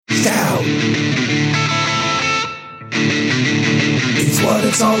Scout. It's what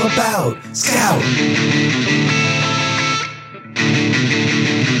it's all about. Scout.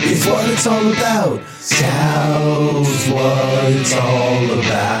 It's what it's all about. Scout's what it's all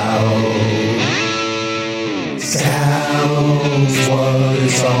about. Scout's what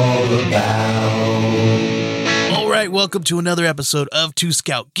it's all about. All right, welcome to another episode of Two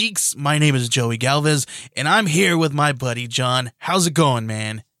Scout Geeks. My name is Joey Galvez, and I'm here with my buddy John. How's it going,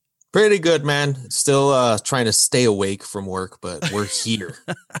 man? Pretty good, man. Still trying to stay awake from work, but we're here.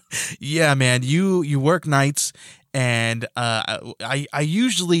 Yeah, man. You work nights, and I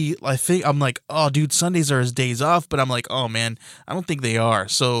usually think I'm like, oh, dude, Sundays are his days off, but I'm like, oh man, I don't think they are.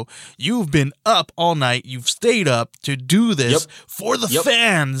 So you've been up all night. You've stayed up to do this for the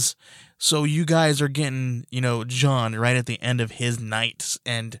fans. So you guys are getting, John right at the end of his nights,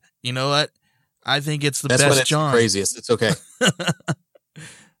 and you know what? I think it's the That's best when it's John. Craziest. It's okay.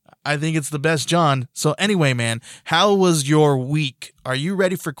 I think it's the best John. So anyway, man, how was your week? Are you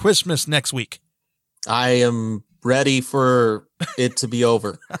ready for Christmas next week? I am ready for it to be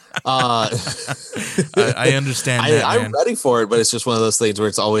over. I understand that, I'm man. ready for it, but it's just one of those things where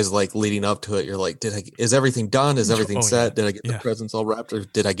it's always like leading up to it. You're like, is everything done? Is everything set? Yeah. Did I get the presents all wrapped, or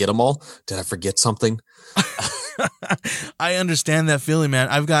did I get them all? Did I forget something? I understand that feeling, man.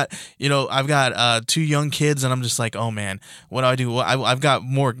 I've got two young kids, and I'm just like, oh man, what do I do? Well, I've got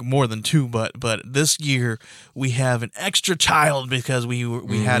more than two, but this year we have an extra child because we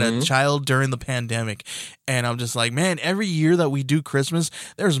had a child during the pandemic, and I'm just like, man, every year that we do Christmas,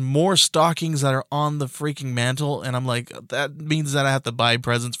 there's more stockings that are on the freaking mantle, and I'm like, that means that I have to buy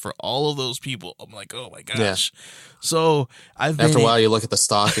presents for all of those people. I'm like, oh my gosh. Yeah. So after a while, you look at the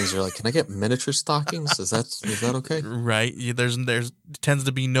stockings, you're like, can I get miniature stockings? Is that okay? Right. There's tends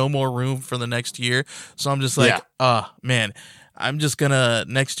to be no more room for the next year. So I'm just like, man,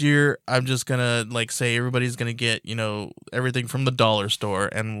 next year, I'm just gonna like say everybody's gonna get, everything from the dollar store,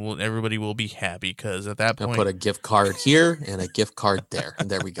 and everybody will be happy because at that point, I'll put a gift card here and a gift card there, and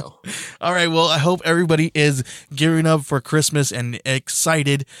there we go. All right. Well, I hope everybody is gearing up for Christmas and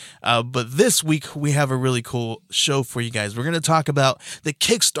excited. But this week we have a really cool show for you guys. We're gonna talk about the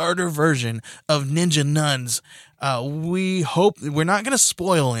Kickstarter version of Ninja Nuns. We hope we're not going to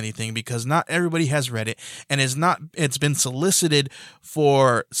spoil anything because not everybody has read it, and it's been solicited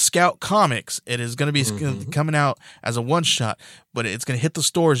for Scout Comics. It is going to be coming out as a one shot, but it's going to hit the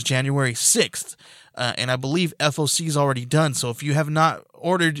stores January 6th. And I believe FOC is already done. So if you have not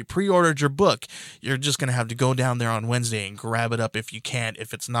pre-ordered your book, you're just going to have to go down there on Wednesday and grab it up if you can,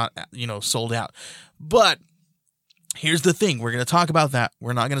 if it's not, sold out. But here's the thing. We're going to talk about that.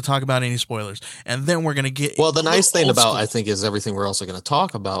 We're not going to talk about any spoilers. And then we're going to get... Well, the nice thing about, I think, is everything we're also going to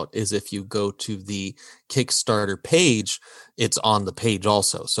talk about is if you go to the Kickstarter page, it's on the page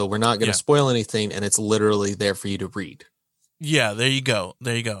also. So we're not going to spoil anything, and it's literally there for you to read. Yeah, there you go.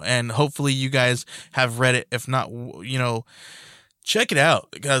 And hopefully you guys have read it. If not, check it out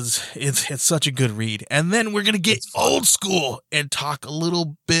because it's such a good read. And then we're going to get old school and talk a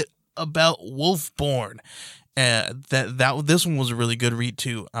little bit about Wolfborn. This one was a really good read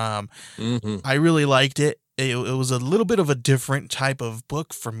too. I really liked it. It was a little bit of a different type of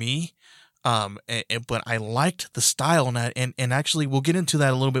book for me. But I liked the style in that, and actually we'll get into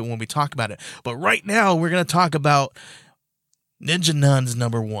that a little bit when we talk about it. But right now we're going to talk about Ninja Nuns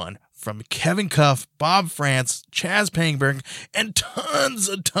 #1 from Kevin Cuff, Bob France, Chaz Pangburn, and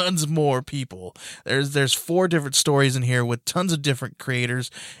tons more people. There's 4 different stories in here with tons of different creators,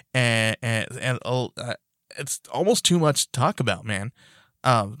 and it's almost too much to talk about, man.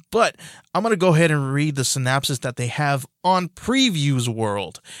 But I'm going to go ahead and read the synopsis that they have on Previews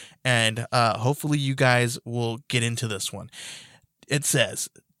World, and hopefully you guys will get into this one. It says,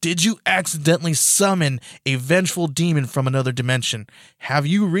 did you accidentally summon a vengeful demon from another dimension? Have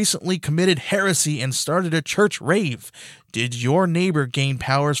you recently committed heresy and started a church rave? Did your neighbor gain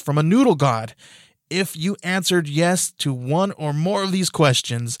powers from a noodle god? If you answered yes to one or more of these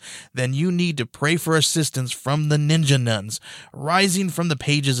questions, then you need to pray for assistance from the Ninja Nuns. Rising from the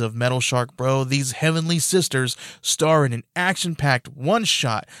pages of Metal Shark Bro, these heavenly sisters star in an action-packed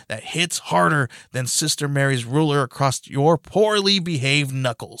one-shot that hits harder than Sister Mary's ruler across your poorly behaved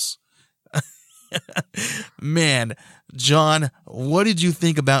knuckles. Man, John, what did you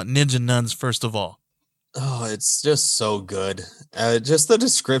think about Ninja Nuns, first of all? Oh, it's just so good. Just the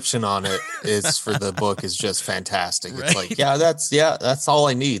description on it is for the book is just fantastic. Right? It's like, that's all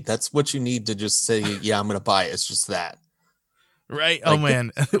I need. That's what you need to just say, yeah, I'm going to buy it. It's just that. Right? Oh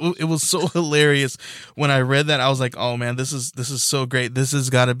man, it was so hilarious when I read that. I was like, "Oh man, this is so great. This has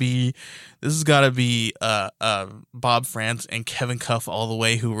got to be Bob France and Kevin Cuff all the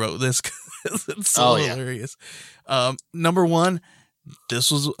way who wrote this." It's so hilarious. Number one,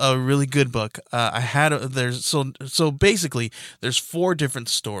 this was a really good book. So basically there's 4 different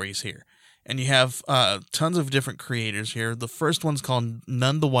stories here. And you have tons of different creators here. The first one's called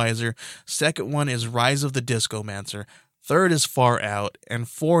None the Wiser. Second one is Rise of the Discomancer. Third is Far Out. And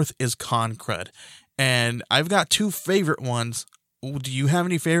fourth is Con Crud. And I've got 2 favorite ones. Do you have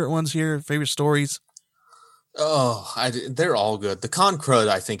any favorite ones here? Favorite stories? Oh, they're all good. The Con Crud,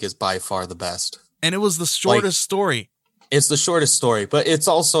 I think, is by far the best. And it was the shortest story. It's the shortest story, but it's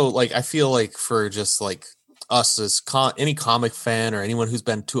also like, I feel like for just like us as any comic fan or anyone who's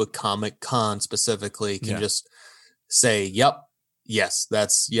been to a comic con specifically can just say, yep, yes,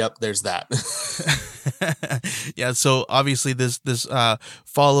 there's that. Yeah, so obviously this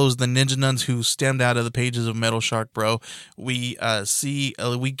follows the ninja nuns who stemmed out of the pages of Metal Shark Bro. We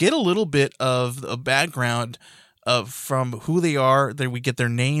we get a little bit of a background from who they are. There we get their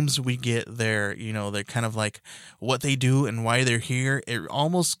names, we get their, they're kind of like what they do and why they're here. It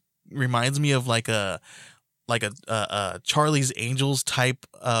almost reminds me of like a Charlie's Angels type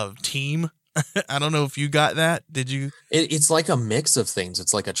of team. I don't know if you got that. Did you? It's like a mix of things.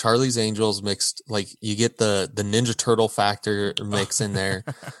 It's like a Charlie's Angels mixed, like you get the Ninja Turtle factor mix in there,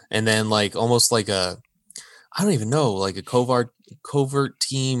 and then like almost like I don't even know, like a covert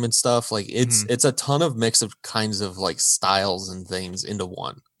team and stuff. Like it's a ton of mix of kinds of like styles and things into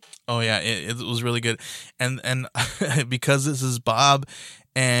one. Oh yeah, it was really good, and because this is Bob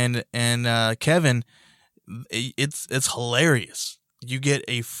and Kevin, it's hilarious. You get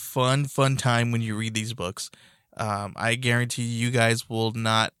a fun time when you read these books. I guarantee you guys will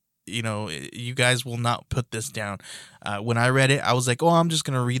not, put this down. When I read it, I was like, oh, I'm just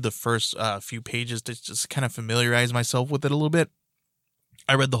going to read the first few pages to just kind of familiarize myself with it a little bit.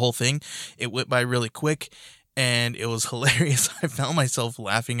 I read the whole thing. It went by really quick, and it was hilarious. I found myself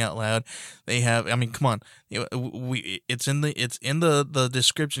laughing out loud. Come on. It's in the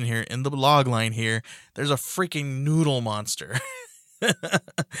description here, in the log line here. There's a freaking noodle monster.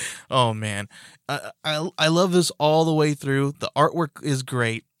 Oh man, I love this all the way through. The artwork is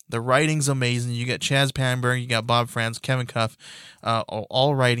great. The writing's amazing. You got Chaz Panberg, you got Bob France, Kevin Cuff,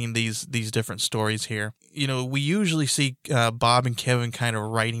 all writing these different stories here. We usually see Bob and Kevin kind of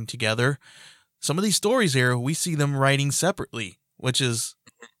writing together. Some of these stories here, we see them writing separately, which is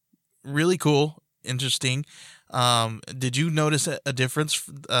really cool, interesting. Did you notice a difference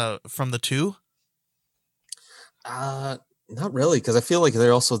from the two? Not really, because I feel like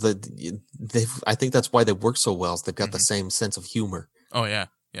they're also I think that's why they work so well. Is they've got the same sense of humor. Oh yeah.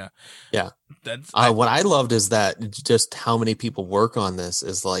 What I loved is that just how many people work on this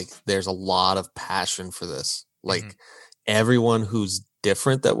is like there's a lot of passion for this. Like everyone who's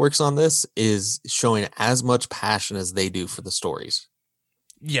different that works on this is showing as much passion as they do for the stories.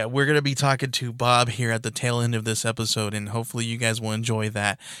 Yeah, we're going to be talking to Bob here at the tail end of this episode, and hopefully you guys will enjoy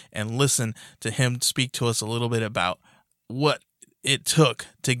that and listen to him speak to us a little bit about what it took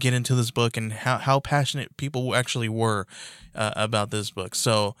to get into this book and how passionate people actually were about this book.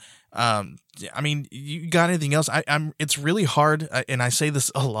 So, you got anything else? It's really hard, and I say this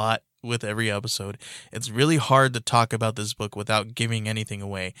a lot with every episode. It's really hard to talk about this book without giving anything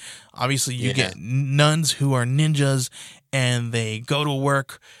away. Obviously, you get nuns who are ninjas, and they go to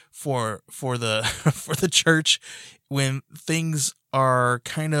work for the for the church when things are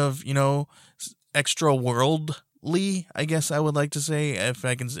kind of extra worldly, I guess I would like to say, if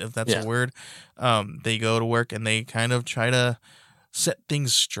that's a word. They go to work and they kind of try to set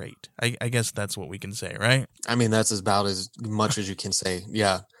things straight. I guess that's what we can say, right? I mean, that's about as much as you can say.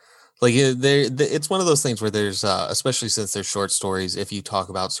 Yeah. Like it's one of those things where there's, especially since they're short stories, if you talk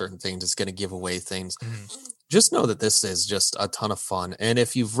about certain things, it's going to give away things. Just know that this is just a ton of fun. And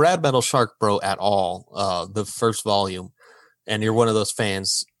if you've read Metal Shark Bro at all, the first volume, and you're one of those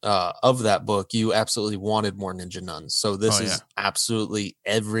fans of that book, you absolutely wanted more Ninja Nuns. So this is absolutely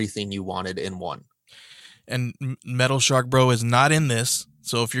everything you wanted in one. And Metal Shark Bro is not in this.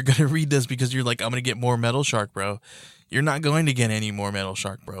 So if you're going to read this because you're like, I'm going to get more Metal Shark Bro, you're not going to get any more Metal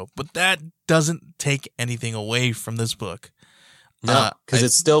Shark Bro. But that doesn't take anything away from this book. No, because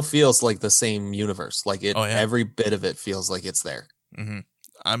it still feels like the same universe. Like every bit of it feels like it's there.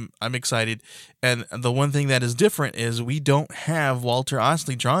 I'm excited. And the one thing that is different is we don't have Walter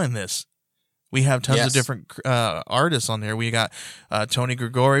Osley drawing this. We have tons of different artists on there. We got Tony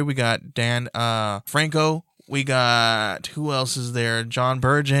Grigori. We got Dan Franco. We got, who else is there? John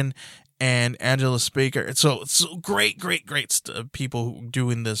Burgeon. and Angela Spaker. So great people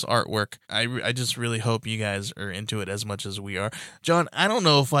doing this artwork. I just really hope you guys are into it as much as we are. John, I don't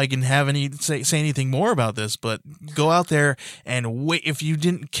know if I can have say anything more about this, but go out there and wait. If you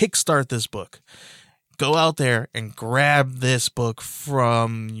didn't kickstart this book, go out there and grab this book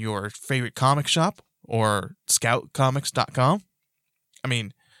from your favorite comic shop or scoutcomics.com. I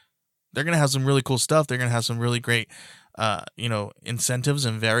mean, they're going to have some really cool stuff. They're going to have some really great incentives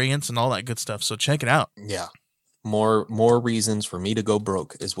and variants and all that good stuff. So check it out. Yeah. More reasons for me to go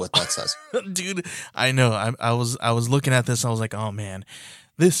broke is what that says. Dude, I know. I was looking at this. I was like, oh man,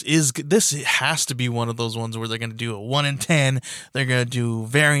 this has to be one of those ones where they're going to do a 1 in 10. They're going to do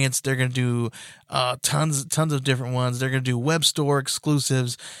variants. They're going to do tons of different ones. They're going to do web store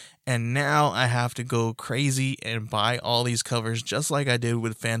exclusives. And now I have to go crazy and buy all these covers just like I did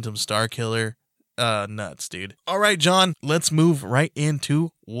with Phantom Starkiller. Nuts, dude. All right, John, let's move right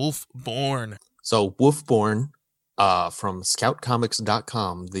into Wolfborn. So Wolfborn, from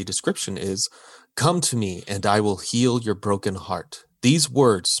scoutcomics.com, the description is, "Come to me and I will heal your broken heart." These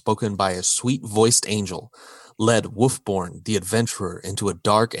words, spoken by a sweet-voiced angel, led Wolfborn, the adventurer, into a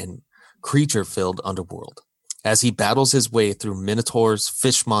dark and creature-filled underworld. As he battles his way through minotaurs,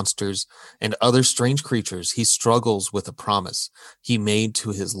 fish monsters, and other strange creatures, he struggles with a promise he made to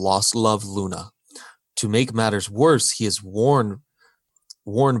his lost love, Luna. To make matters worse, he is worn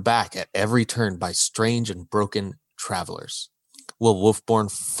back at every turn by strange and broken travelers. Will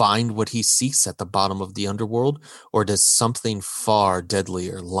Wolfborn find what he seeks at the bottom of the underworld, or does something far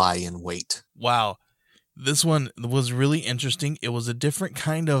deadlier lie in wait? Wow. This one was really interesting. It was a different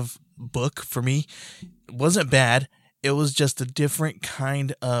kind of book for me. It wasn't bad. It was just a different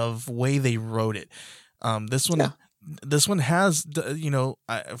kind of way they wrote it. This one has,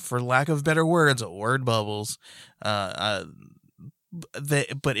 for lack of better words, word bubbles. But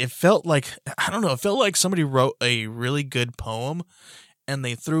it felt like, I don't know, it felt like somebody wrote a really good poem and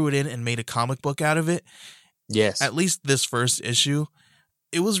they threw it in and made a comic book out of it. Yes. At least this first issue.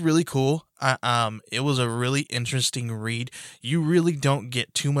 It was really cool. It was a really interesting read. You really don't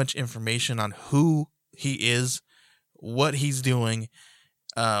get too much information on who he is, what he's doing,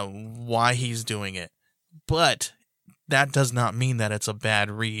 why he's doing it. But that does not mean that it's a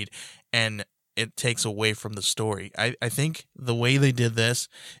bad read and it takes away from the story. I think the way they did this,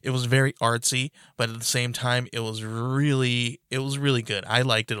 it was very artsy, but at the same time, it was really good. I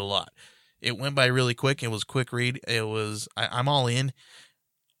liked it a lot. It went by really quick. It was a quick read. I'm all in.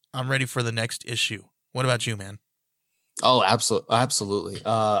 I'm ready for the next issue. What about you, man? Oh, absolutely.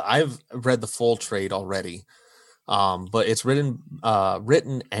 I've read the full trade already, but it's written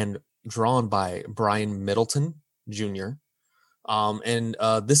and drawn by Brian Middleton Jr. And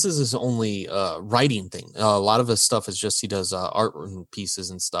this is his only writing thing. A lot of his stuff is just he does art pieces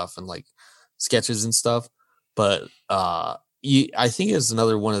and stuff and like sketches and stuff. But I think it's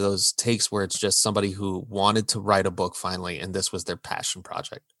another one of those takes where it's just somebody who wanted to write a book finally, and this was their passion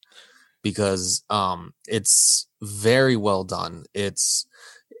project. Because it's very well done. It's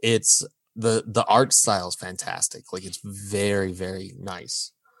the art style is fantastic. Like it's very, very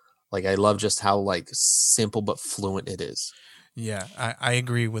nice. Like I love just how like simple but fluent it is. Yeah, I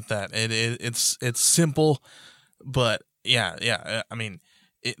agree with that. It's simple, but yeah. I mean,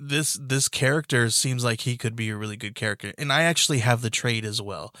 this character seems like he could be a really good character, and I actually have the trade as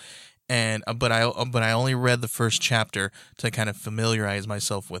well. And but I only read the first chapter to kind of familiarize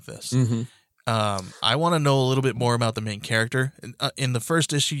myself with this. Mm-hmm. I want to know a little bit more about the main character. In the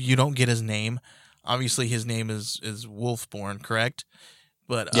first issue, you don't get his name. Obviously, his name is Wolfborn, correct?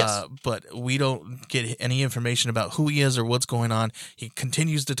 But yes. But we don't get any information about who he is or what's going on. He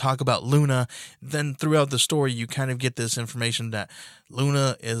continues to talk about Luna. Then throughout the story, you kind of get this information that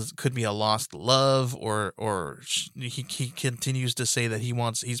Luna could be a lost love, or he continues to say that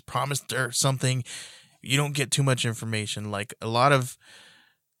he's promised her something. You don't get too much information. Like a lot of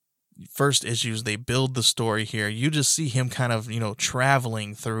first issues, they build the story here. You just see him kind of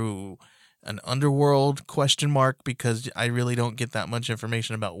traveling through an underworld ? Because I really don't get that much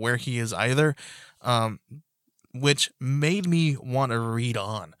information about where he is either, which made me want to read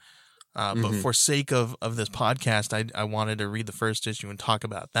on. But for sake of this podcast, I wanted to read the first issue and talk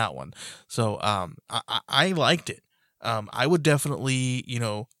about that one. So I liked it. I would definitely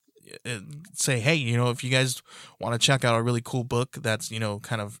say, hey, if you guys want to check out a really cool book that's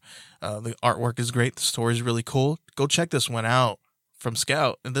kind of the artwork is great, the story is really cool, go check this one out from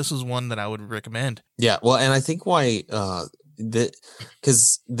Scout, and this is one that I would recommend. Yeah, well, and I think why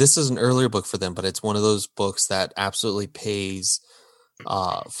because this is an earlier book for them, but it's one of those books that absolutely pays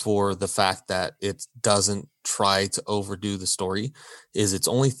for the fact that it doesn't try to overdo the story is it's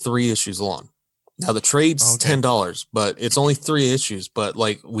only 3 issues long. Now the trade's $10, but it's only 3 issues. But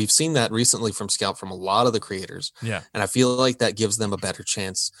like we've seen that recently from Scout from a lot of the creators. Yeah. And I feel like that gives them a better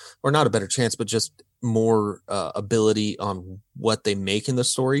chance, or not a better chance, but just more ability on what they make in the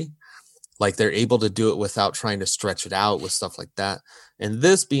story. Like they're able to do it without trying to stretch it out with stuff like that. And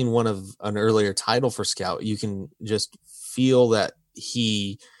this being one of an earlier title for Scout, you can just feel that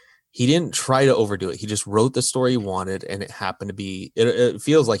he didn't try to overdo it. He just wrote the story he wanted, and it happened to be. It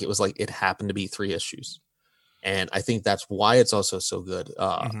feels like it happened to be 3 issues, and I think that's why it's also so good.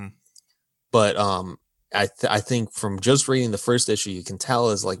 But I think from just reading the first issue, you can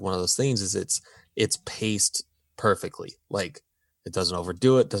tell is like one of those things is it's paced perfectly. Like it doesn't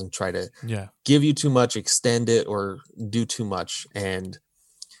overdo it, doesn't try to give you too much, extend it, or do too much, and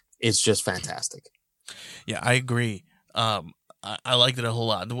it's just fantastic. Yeah, I agree. I liked it a whole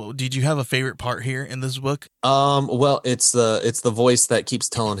lot. Did you have a favorite part here in this book? Well, it's the voice that keeps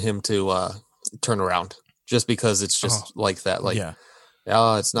telling him to turn around, just because it's just like that. Like,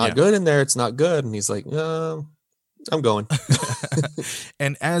 it's not good in there. It's not good. And he's like, I'm going.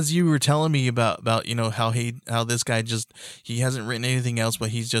 And as you were telling me about how this guy he hasn't written anything else, but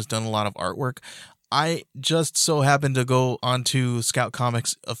he's just done a lot of artwork. I just so happened to go onto Scout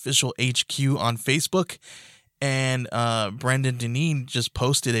Comics official HQ on Facebook, and Brendan Deneen just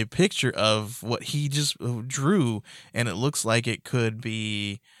posted a picture of what he just drew, and it looks like it could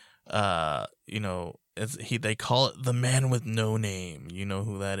be, they call it the Man with No Name. You know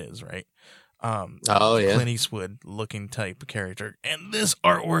who that is, right? Clint Eastwood looking type of character, and this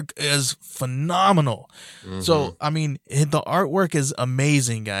artwork is phenomenal. So I mean, the artwork is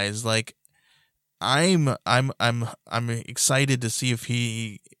amazing, guys. Like, I'm excited to see if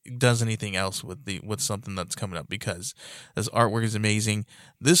he does anything else with something that's coming up, because this artwork is amazing.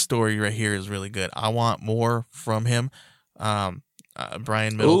 This story right here is really good. I want more from him. Brian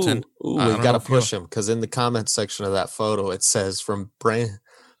Middleton. We got to push him, because in the comments section of that photo it says from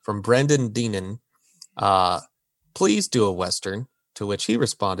Brendan Deneen, please do a Western, to which he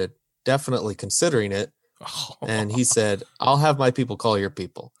responded, definitely considering it. And he said, I'll have my people call your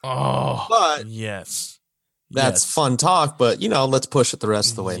people. But yes, that's fun talk, but let's push it the rest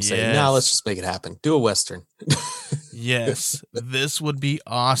of the way and say, no, let's just make it happen. Do a Western. Yes, this would be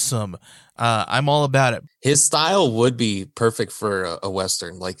awesome. I'm all about it. His style would be perfect for a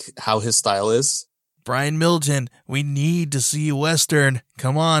Western, like how his style is. Brian Middleton, we need to see a Western.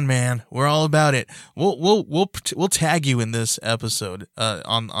 Come on, man. We're all about it. We'll tag you in this episode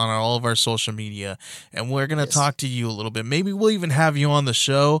on all of our social media, and we're going to talk to you a little bit. Maybe we'll even have you on the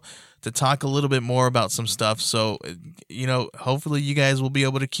show to talk a little bit more about some stuff. So, hopefully you guys will be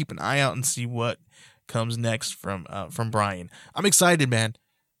able to keep an eye out and see what comes next from Brian. I'm excited, man.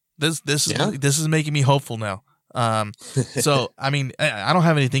 This is making me hopeful now. So, I mean, I don't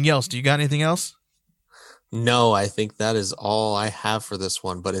have anything else. Do you got anything else? No, I think that is all I have for this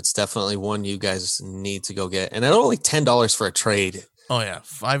one, but it's definitely one you guys need to go get. And at only $10 for a trade. Oh yeah,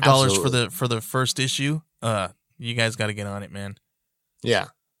 $5 for the first issue. You guys got to get on it, man. Yeah.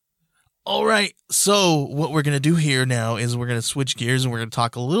 All right. So what we're going to do here now is we're going to switch gears, and we're going to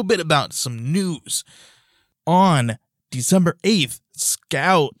talk a little bit about some news. On December 8th,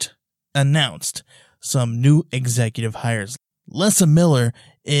 Scout announced some new executive hires. Lessa Miller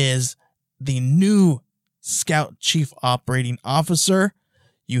is the new Scout Chief Operating Officer.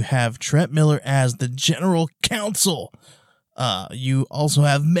 You have Trent Miller as the General Counsel. You also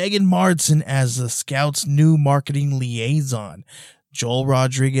have Megan Marsden as the Scout's new marketing liaison, Joel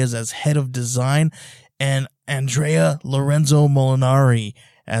Rodriguez as head of design, and Andrea Lorenzo Molinari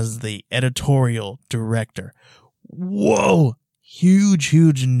as the editorial director. Whoa!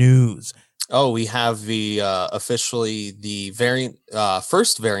 Huge news. Oh, we have the officially the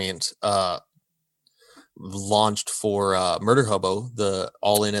first variant launched for Murder Hobo, the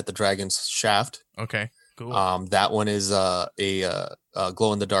All In at the Dragon's Shaft. Okay, cool. That one is a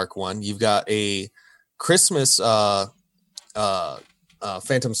glow in the dark one. You've got a Christmas Phantom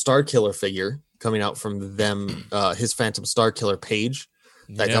Star Killer figure coming out from them. His Phantom Star Killer page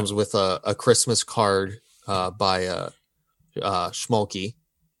that comes with a Christmas card by Schmolke.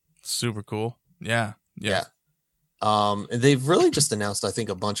 Super cool. Yeah. They've really just announced, I think,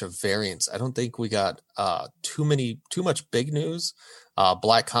 a bunch of variants. I don't think we got too much big news.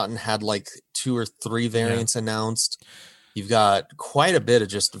 Black Cotton had like 2 or 3 variants announced. You've got quite a bit of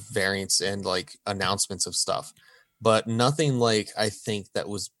just variants and like announcements of stuff. but nothing like I think that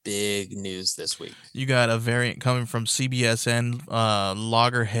was big news this week. You got a variant coming from CBSN,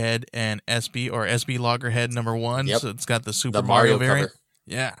 Loggerhead and SB or SB Loggerhead #1. Yep. So it's got the Super The Mario Mario variant. cover.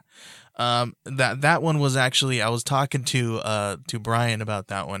 Yeah. That one was actually, I was talking to Brian about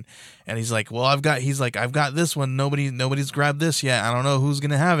that one, and he's like, I've got this one. Nobody's grabbed this yet. I don't know who's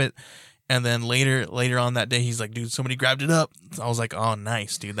gonna have it. And then later on that day, he's like, dude, somebody grabbed it up. I was like, oh,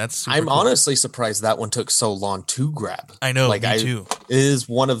 nice, dude. That's super I'm cool. honestly surprised that one took so long to grab. I know, like me too. It is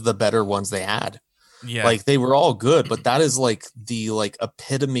one of the better ones they had. Yeah. Like they were all good, but that is like the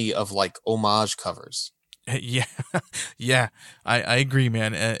epitome of like homage covers. Yeah. Yeah. I agree,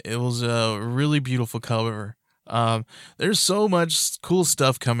 man. It was a really beautiful cover. There's so much cool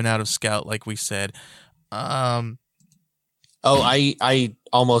stuff coming out of Scout, like we said. I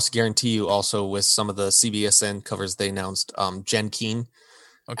almost guarantee you also with some of the CBSN covers they announced, Jen Keane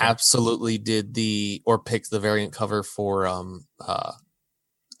absolutely did picked the variant cover for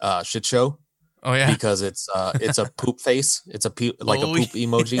Shit Show. Oh yeah, because it's a poop face. It's a poop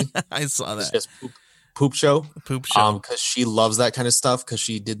emoji. I saw that. It's just poop show. Poop show. Because she loves that kind of stuff. Because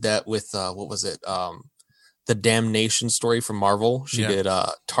she did that with what was it? The Damnation story from Marvel. She did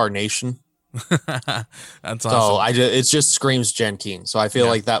Tarnation. That's so awesome. it just screams Jen Keane. So I feel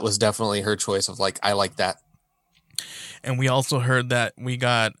like that was definitely her choice of like, I like that. And we also heard that we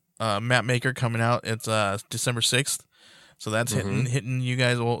got Map Maker coming out. It's December 6th. So that's hitting you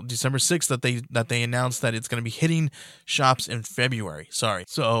guys. Well, December 6th that they announced that it's going to be hitting shops in February. Sorry.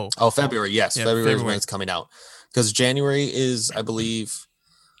 So February. Yes. Yeah, February is when it's coming out. Because January is, I believe,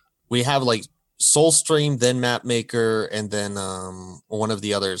 we have like Soulstream, then Map Maker, and then one of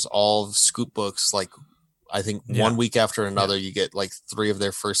the others, all scoop books. Like I think 1 week after another, you get like 3 of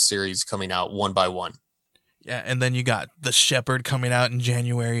their first series coming out one by one. Yeah, and then you got The Shepherd coming out in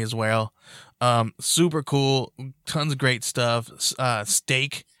January as well. Super cool, tons of great stuff.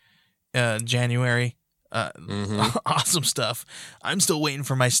 Steak, January. Awesome stuff. I'm still waiting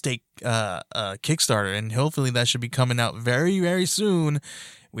for my Steak Kickstarter, and hopefully that should be coming out very, very soon.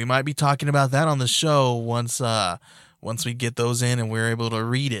 We might be talking about that on the show once we get those in and we're able to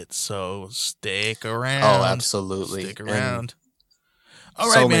read it. So stick around. Oh, absolutely. Stick around. And all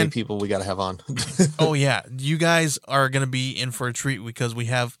right, so man. many people we got to have on. Oh, yeah. You guys are going to be in for a treat because we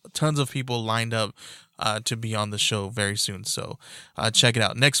have tons of people lined up to be on the show very soon. So check it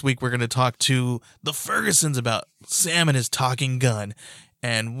out. Next week, we're going to talk to the Fergusons about Sam and his talking gun.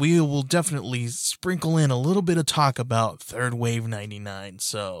 And we will definitely sprinkle in a little bit of talk about Third Wave 99.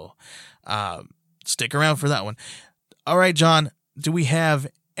 So stick around for that one. All right, John, do we have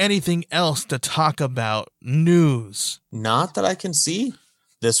anything else to talk about? News? Not that I can see.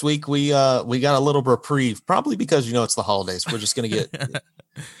 This week we got a little reprieve, probably because it's the holidays. We're just gonna get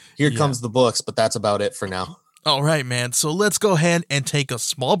here comes the books, but that's about it for now. All right, man. So let's go ahead and take a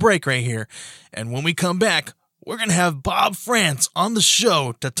small break right here, and when we come back, we're gonna have Bob France on the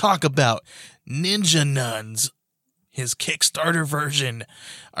show to talk about Ninja Nuns, his Kickstarter version.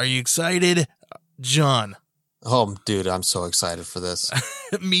 Are you excited, John? Oh, dude, I'm so excited for this.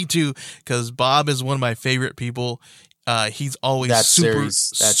 Me too, because Bob is one of my favorite people. He's always super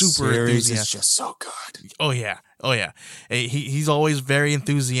enthusiastic. Is just so good. Oh yeah. He's always very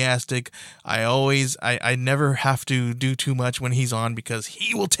enthusiastic. I never have to do too much when he's on because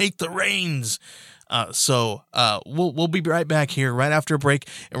he will take the reins. So we'll be right back here right after a break,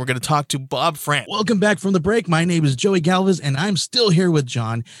 and we're going to talk to Bob France. Welcome back from the break. My name is Joey Galvez, and I'm still here with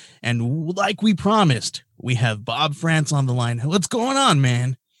John. And like we promised, we have Bob France on the line. What's going on,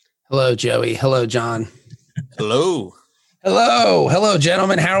 man? Hello, Joey. Hello, John. Hello. Hello,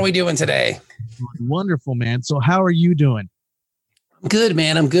 gentlemen. How are we doing today? Wonderful, man. So how are you doing? Good,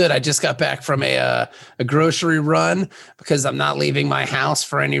 man. I'm good. I just got back from a grocery run because I'm not leaving my house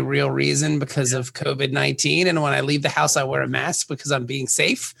for any real reason because of COVID-19. And when I leave the house, I wear a mask because I'm being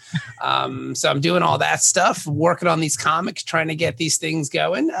safe. So I'm doing all that stuff, working on these comics, trying to get these things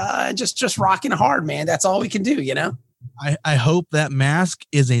going. Just rocking hard, man. That's all we can do, I hope that mask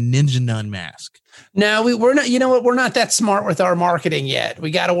is a Ninja Nun mask. No, we're not. You know what? We're not that smart with our marketing yet. We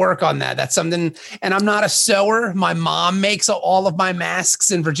got to work on that. That's something. And I'm not a sewer. My mom makes all of my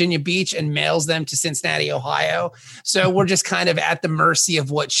masks in Virginia Beach and mails them to Cincinnati, Ohio. So we're just kind of at the mercy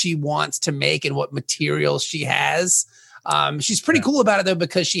of what she wants to make and what materials she has. She's pretty cool about it though,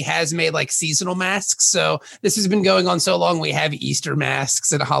 because she has made like seasonal masks. So this has been going on so long. We have Easter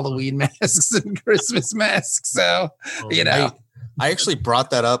masks and Halloween masks and Christmas masks. So, I actually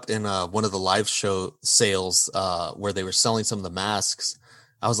brought that up in one of the live show sales where they were selling some of the masks.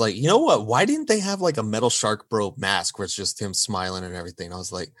 I was like, you know what? Why didn't they have like a Metal Shark Bro mask where it's just him smiling and everything? I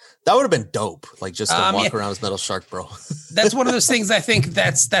was like, that would have been dope. Like just to walk around as Metal Shark Bro. That's one of those things I think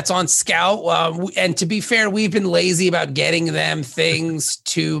that's on Scout. And to be fair, we've been lazy about getting them things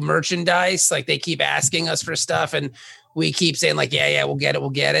to merchandise. Like they keep asking us for stuff and we keep saying like, yeah, we'll get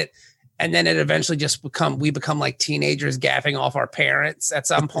it. And then it eventually just we become like teenagers gaffing off our parents at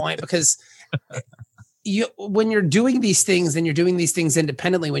some point because when you're doing these things and you're doing these things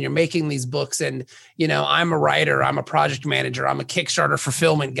independently, when you're making these books and, I'm a writer, I'm a project manager, I'm a Kickstarter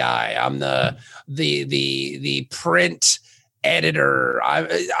fulfillment guy, I'm the print editor.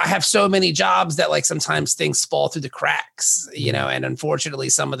 I have so many jobs that like sometimes things fall through the cracks, and unfortunately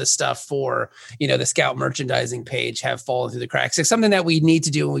some of the stuff for, the Scout merchandising page have fallen through the cracks. It's something that we need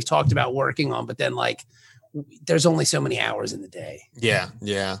to do and we've talked about working on, but then like there's only so many hours in the day. Yeah.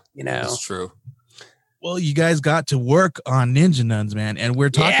 That's true. Well, you guys got to work on Ninja Nuns, man, and we're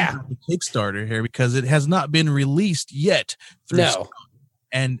talking about the Kickstarter here because it has not been released yet.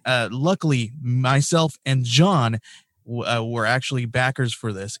 And luckily, myself and John were actually backers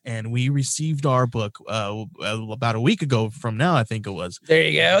for this, and we received our book about a week ago from now, I think it was. There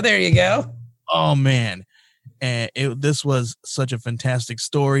you go. Oh, man. And this was such a fantastic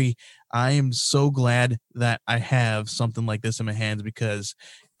story. I am so glad that I have something like this in my hands because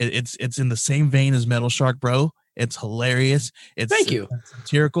it's in the same vein as Metal Shark Bro. It's hilarious. Thank you.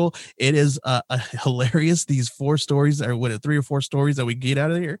 Satirical. It is hilarious. These 4 stories or 3 or 4 stories that we get out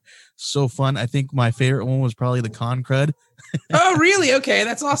of here. So fun. I think my favorite one was probably the Con Crud. Oh, really? Okay.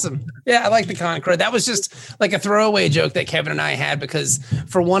 That's awesome. Yeah. I like the Con Crud. That was just like a throwaway joke that Kevin and I had because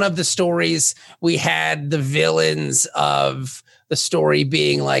for one of the stories we had the villains of the story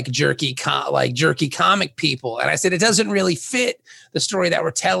being like jerky comic people. And I said, it doesn't really fit the story that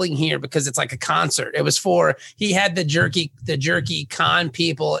we're telling here because it's like a concert. It was he had the jerky con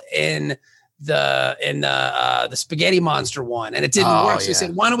people in the Spaghetti Monster one and it didn't work. So we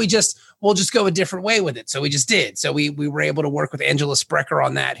said, why don't we'll just go a different way with it. So we just did. So we were able to work with Angela Sprecher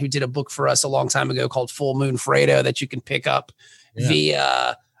on that, who did a book for us a long time ago called Full Moon Fredo that you can pick up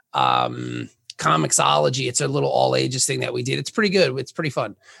via, Comixology. It's a little all ages thing that we did. It's pretty good. It's pretty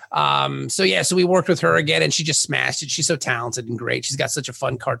fun. So we worked with her again and she just smashed it. She's so talented and great. She's got such a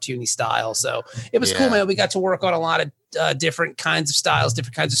fun cartoony style. So it was cool, man. We got to work on a lot of different kinds of styles,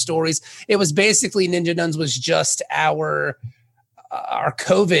 different kinds of stories. It was basically Ninja Nuns was just our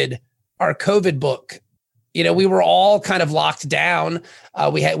COVID book. We were all kind of locked down.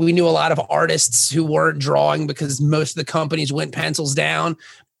 We knew a lot of artists who weren't drawing because most of the companies went pencils down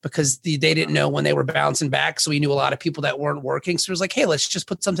because they didn't know when they were bouncing back. So we knew a lot of people that weren't working. So it was like, hey, let's just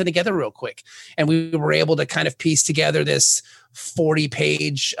put something together real quick. And we were able to kind of piece together this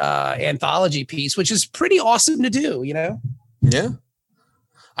 40-page anthology piece, which is pretty awesome to do, Yeah.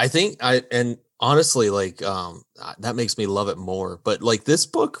 I think and honestly, like that makes me love it more. But like this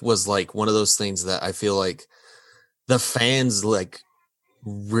book was like one of those things that I feel like the fans like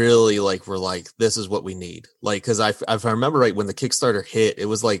really like were like, this is what we need. Like, because if I remember right, when the Kickstarter hit, it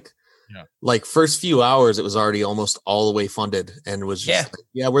was like first few hours it was already almost all the way funded and it was just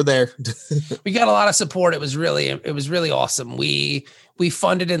we're there. We got a lot of support. It was really awesome. We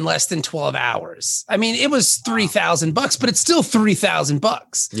funded in less than 12 hours. I mean, it was $3,000, but it's still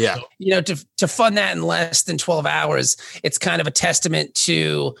 $3,000. Yeah. To fund that in less than 12 hours, it's kind of a testament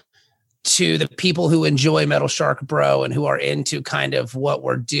to the people who enjoy Metal Shark Bro and who are into kind of what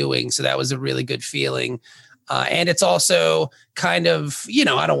we're doing. So that was a really good feeling. And it's also kind of,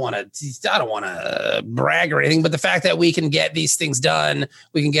 I don't want to brag or anything, but the fact that we can get these things done,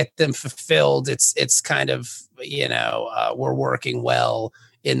 we can get them fulfilled. It's kind of, we're working well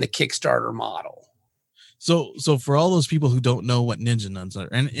in the Kickstarter model. So for all those people who don't know what Ninja Nuns are,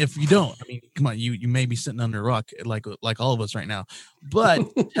 and if you don't, I mean, come on, you may be sitting under a rock like all of us right now, but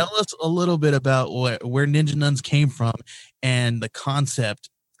tell us a little bit about where Ninja Nuns came from and the concept,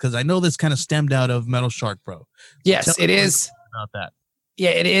 because I know this kind of stemmed out of Metal Shark Bro. So yes, it is. About that.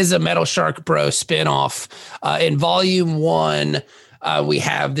 Yeah, it is a Metal Shark Bro spinoff. In volume 1, we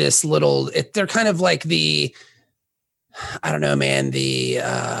have this little. They're kind of like I don't know, man.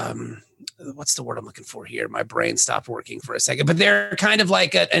 What's the word I'm looking for here? My brain stopped working for a second, but they're kind of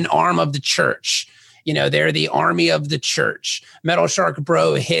like an arm of the church. They're the army of the church. Metal Shark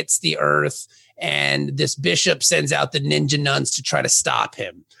Bro hits the earth and this bishop sends out the Ninja Nuns to try to stop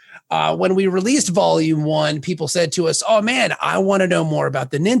him. When we released volume 1, people said to us, oh man, I want to know more about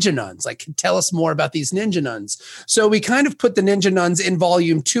the Ninja Nuns. Like, tell us more about these Ninja Nuns. So we kind of put the Ninja Nuns in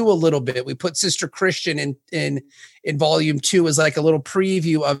volume 2 a little bit. We put Sister Christian in volume 2 is like a little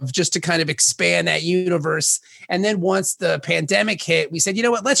preview of just to kind of expand that universe. And then once the pandemic hit, we said, you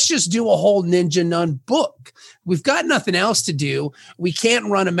know what, let's just do a whole Ninja Nun book. We've got nothing else to do. We can't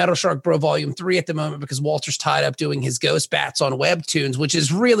run a Metal Shark Bro volume 3 at the moment because Walter's tied up doing his Ghost Bats on Webtoons, which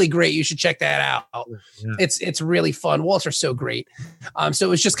is really great. You should check that out. Yeah. It's really fun. Walter's so great. So it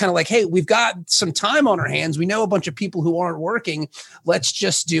was just kind of like, hey, we've got some time on our hands. We know a bunch of people who aren't working. Let's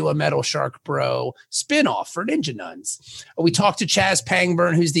just do a Metal Shark Bro spinoff for Ninja Nuns. We talked to Chaz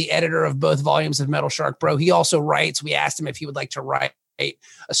Pangburn, who's the editor of both volumes of Metal Shark Bro. He also writes. We asked him if he would like to write a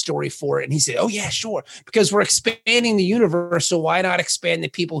story for it, and he said, oh yeah, sure, because we're expanding the universe, so why not expand the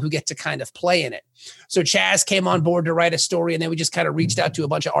people who get to kind of play in it? So Chaz came on board to write a story, and then we just kind of reached out to a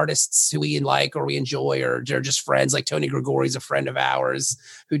bunch of artists who we like or we enjoy or they're just friends, like Tony Gregori's a friend of ours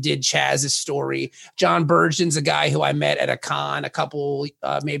who did Chaz's story. John Burgeon's a guy who I met at a con a couple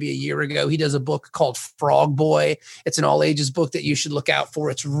maybe a year ago. He does a book called Frog Boy. It's an all ages book that you should look out for.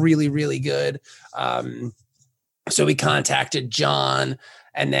 It's really, really good. So we contacted John,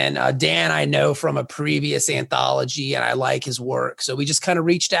 and then Dan I know from a previous anthology, and I like his work. So we just kind of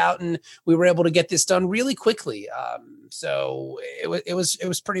reached out, and we were able to get this done really quickly. So it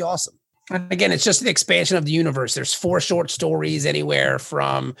was pretty awesome. And again, it's just an expansion of the universe. There's 4 short stories, anywhere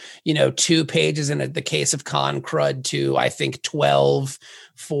from 2 pages in the case of Con Crud to I think 12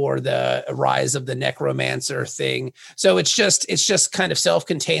 for the Rise of the Necromancer thing. So it's just kind of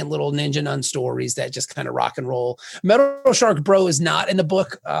self-contained little Ninja Nun stories that just kind of rock and roll. Metal Shark Bro is not in the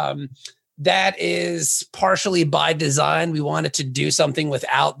book. That is partially by design. We wanted to do something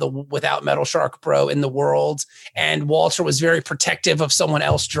without Metal Shark Bro in the world. And Walter was very protective of someone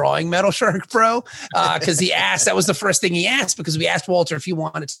else drawing Metal Shark Bro because he asked, that was the first thing he asked, because we asked Walter if he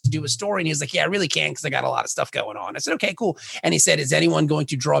wanted to do a story. And he was like, yeah, I really can because I got a lot of stuff going on. I said, okay, cool. And he said, is anyone going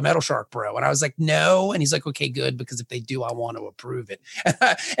to draw Metal Shark Bro? And I was like, no. And he's like, okay, good, because if they do, I want to approve it.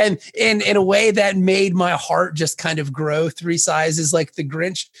 And in a way that made my heart just kind of grow 3 sizes like the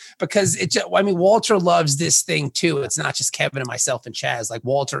Grinch, because Walter loves this thing too. It's not just Kevin and myself and Chaz. Like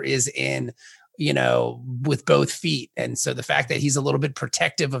Walter is in, with both feet. And so the fact that he's a little bit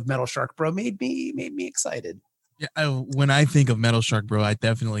protective of Metal Shark Bro made me excited. Yeah, when I think of Metal Shark Bro, I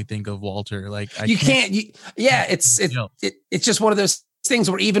definitely think of Walter. Like it's just one of those things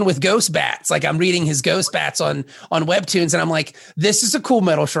where even with Ghost Bats, like I'm reading his Ghost Bats on Webtoons, and I'm like, this is a cool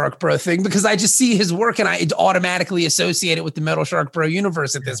Metal Shark Bro thing, because I just see his work and I automatically associate it with the Metal Shark Bro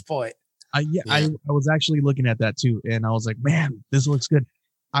universe at this point. I was actually looking at that too, and I was like, man, this looks good.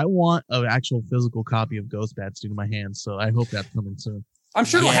 I want an actual physical copy of Ghost Bats in my hands, so I hope that's coming soon. I'm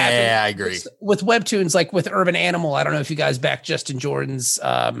sure it'll happen. Yeah, I agree. With Webtoons, like with Urban Animal, I don't know if you guys back Justin Jordan's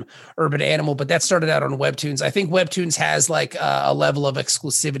Urban Animal, but that started out on Webtoons. I think Webtoons has like a level of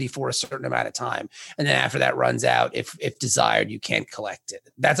exclusivity for a certain amount of time. And then after that runs out, if desired, you can't collect it.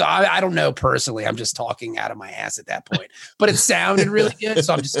 I don't know personally. I'm just talking out of my ass at that point, but it sounded really good.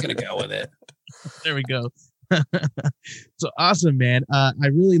 So I'm just going to go with it. There we go. So awesome, man. I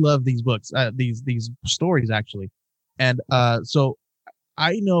really love these books, these stories actually. And so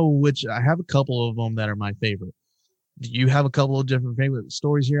I have a couple of them that are my favorite. Do you have a couple of different favorite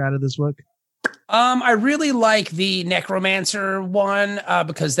stories here out of this book? I really like the Necromancer one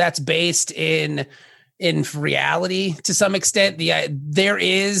because that's based in reality to some extent. There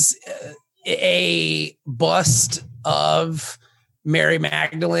is a bust of Mary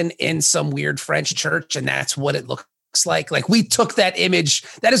Magdalene in some weird French church, and that's what it looks like. Like we took that image.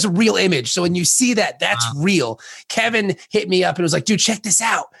 That is a real image. So when you see that, that's real. Kevin hit me up and was like, dude, check this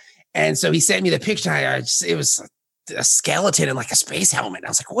out. And so he sent me the picture. It was a skeleton and like a space helmet. I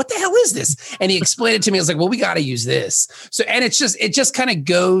was like, what the hell is this? And he explained it to me. I was like, well, we got to use this. So, and it just kind of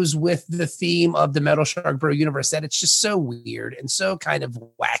goes with the theme of the Metal Shark Bro universe, that it's just so weird and so kind of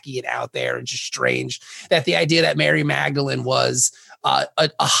wacky and out there and just strange that the idea that Mary Magdalene was a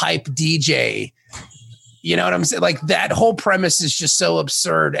hype DJ. You know what I'm saying? Like that whole premise is just so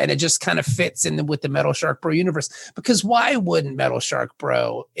absurd, and it just kind of fits in with the Metal Shark Bro universe. Because why wouldn't Metal Shark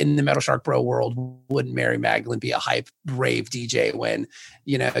Bro in the Metal Shark Bro world, wouldn't Mary Magdalene be a hype rave DJ when,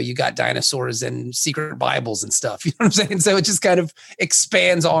 you got dinosaurs and secret Bibles and stuff? You know what I'm saying? So it just kind of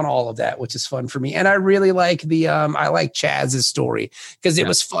expands on all of that, which is fun for me. And I really like I like Chaz's story because it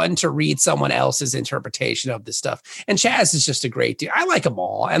was fun to read someone else's interpretation of this stuff. And Chaz is just a great dude. I like them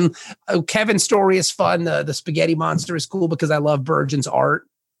all. And Kevin's story is fun. The spaghetti monster is cool because I love Burgeon's art.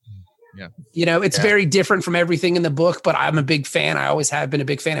 Yeah. It's very different from everything in the book, but I'm a big fan. I always have been a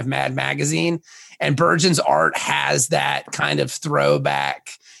big fan of Mad Magazine, and Burgeon's art has that kind of throwback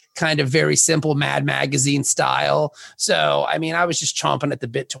kind of very simple Mad Magazine style. So, I mean, I was just chomping at the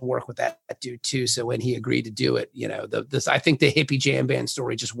bit to work with that dude too. So when he agreed to do it, I think the hippie jam band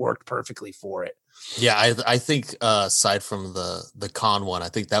story just worked perfectly for it. Yeah, I think aside from the con one, I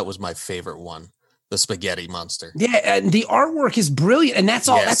think that was my favorite one. The spaghetti monster. Yeah, and the artwork is brilliant, and that's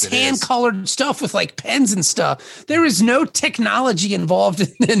all. Yes, that's hand-colored stuff with like pens and stuff. There is no technology involved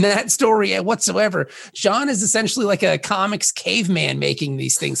in that story whatsoever. John is essentially like a comics caveman making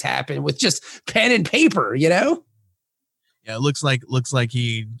these things happen with just pen and paper. Yeah, it looks like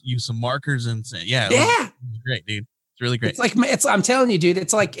he used some markers and it was great, dude. It's really great. I'm telling you, dude,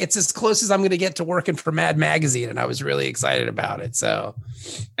 it's as close as I'm going to get to working for Mad Magazine, and I was really excited about it. So,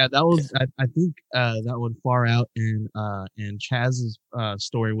 yeah, that was I think that one Far Out and Chaz's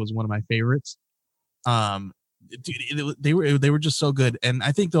story was one of my favorites. Dude, they were just so good, and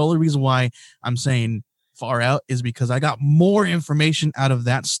I think the only reason why I'm saying Far Out is because I got more information out of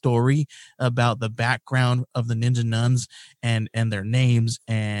that story about the background of the ninja nuns and their names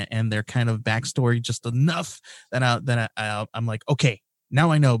and their kind of backstory, just enough that I'm like, okay,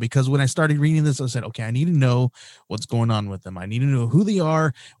 now I know. Because when I started reading this, I said, okay, I need to know what's going on with them. I need to know who they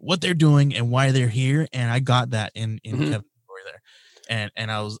are, what they're doing, and why they're here. And I got that in Kevin's story there,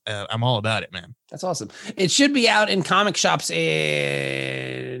 and I'm all about it, man. That's awesome. It should be out in comic shops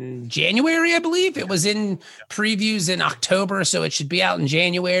in January, I believe. It was in previews in October, so it should be out in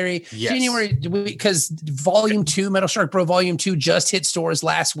January. Yes. January, because Volume 2, Metal Shark Bro Volume 2 just hit stores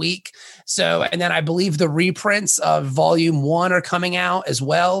last week. So, and then I believe the reprints of Volume 1 are coming out as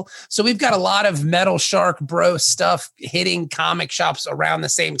well. So we've got a lot of Metal Shark Bro stuff hitting comic shops around the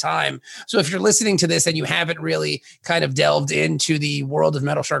same time. So if you're listening to this and you haven't really kind of delved into the world of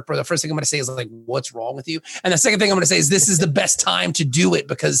Metal Shark Bro, the first thing I'm going to say is like, what's wrong with you? And the second thing I'm going to say is this is the best time to do it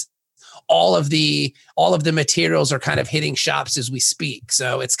because all of the materials are kind of hitting shops as we speak.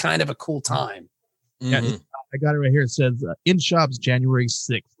 So it's kind of a cool time. Yeah, I got it right here. It says in shops January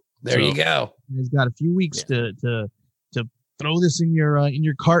 6th. There you go. He's got a few weeks to throw this in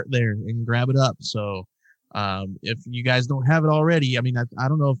your cart there and grab it up. So if you guys don't have it already, I mean, I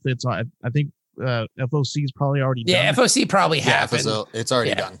don't know if it's I think FOC is probably already done. Yeah, FOC probably happened. It's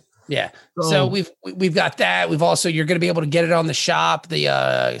already done. Yeah. So we've got that. We've also, you're going to be able to get it on the shop, the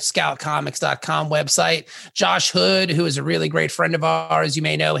scoutcomics.com website. Josh Hood, who is a really great friend of ours. You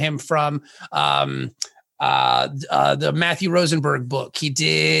may know him from the Matthew Rosenberg book. He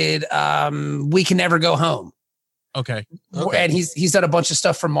did We Can Never Go Home. Okay. And he's done a bunch of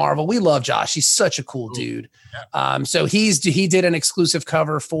stuff for Marvel. We love Josh. He's such a cool dude. Yeah. So he did an exclusive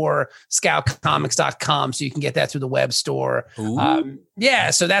cover for scoutcomics.com. So you can get that through the web store.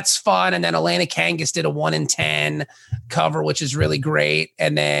 So that's fun. And then Elena Kangas did a 1 in 10 cover, which is really great.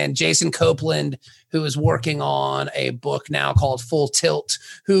 And then Jason Copeland, who is working on a book now called Full Tilt,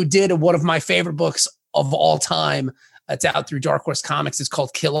 who did one of my favorite books of all time. It's out through Dark Horse Comics. It's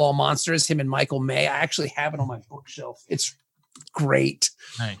called Kill All Monsters, him and Michael May. I actually have it on my bookshelf. It's great.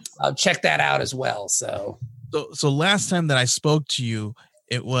 Nice. Check that out as well. So last time that I spoke to you,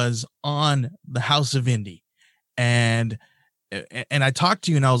 it was on the House of Indie. And I talked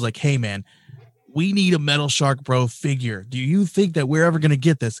to you and I was like, hey, man, we need a Metal Shark Bro figure. Do you think that we're ever going to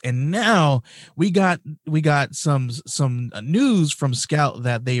get this? And now we got some news from Scout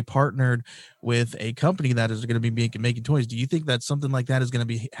that they partnered with a company that is going to be making toys. Do you think that something like that is going to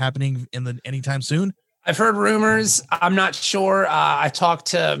be happening anytime soon? I've heard rumors. I'm not sure. I talked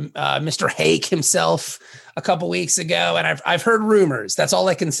to Mr. Hake himself a couple weeks ago, and I've heard rumors. That's all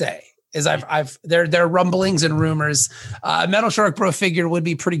I can say. Is there are rumblings and rumors. Metal Shark Bro figure would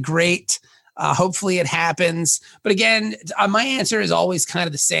be pretty great. Hopefully it happens. But again, my answer is always kind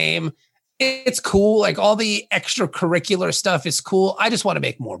of the same. It's cool. Like all the extracurricular stuff is cool. I just want to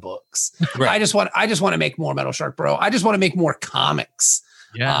make more books. Right. I just want to make more Metal Shark Bro. I just want to make more comics.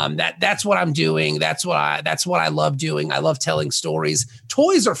 Yeah. That's what I'm doing. That's what I love doing. I love telling stories.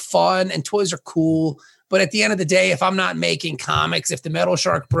 Toys are fun and toys are cool. But at the end of the day, if I'm not making comics, if the Metal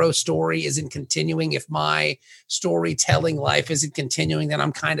Shark Bro story isn't continuing, if my storytelling life isn't continuing, then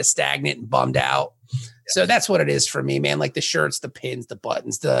I'm kind of stagnant and bummed out. Yeah. So that's what it is for me, man. Like the shirts, the pins, the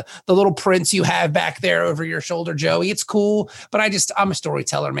buttons, the little prints you have back there over your shoulder, Joey. It's cool, but I'm a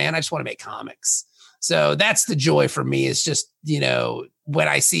storyteller, man. I just want to make comics. So that's the joy for me, is just, when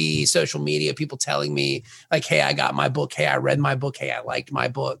I see social media, people telling me like, hey, I got my book. Hey, I read my book. Hey, I liked my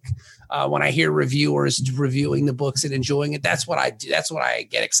book. When I hear reviewers reviewing the books and enjoying it, that's what I do. That's what I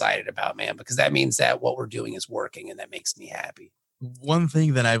get excited about, man, because that means that what we're doing is working, and that makes me happy. one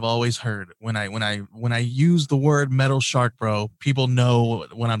thing that I've always heard when I use the word Metal Shark Bro, people know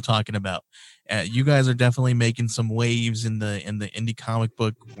what I'm talking about. You guys are definitely making some waves in the indie comic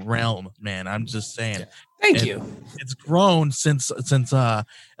book realm, man. I'm just saying. Yeah. Thank you. It's grown since the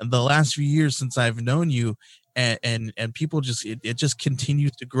last few years since I've known you, and people just it just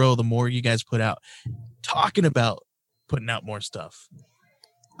continues to grow the more you guys put out. Talking about putting out more stuff.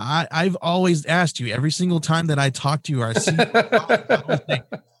 I've always asked you every single time that I talk to you or I see you,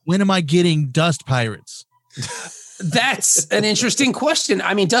 when am I getting Dust Pirates? That's an interesting question.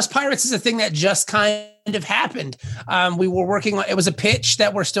 I mean, Dust Pirates is a thing that just kind of happened. We were working on, it was a pitch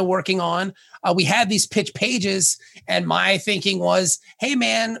that we're still working on. We had these pitch pages, and my thinking was, hey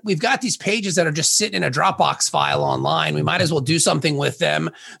man, we've got these pages that are just sitting in a Dropbox file online. We might as well do something with them.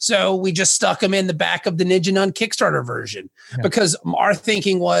 So we just stuck them in the back of the Ninja Nun Kickstarter version, because our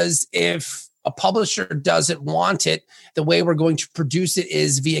thinking was, if a publisher doesn't want it, the way we're going to produce it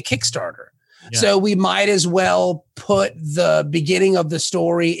is via Kickstarter. Yeah. So we might as well put the beginning of the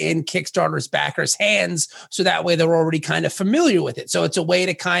story in Kickstarter's backers' hands, so that way they're already kind of familiar with it. So it's a way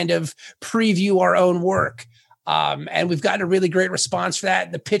to kind of preview our own work. And we've gotten a really great response for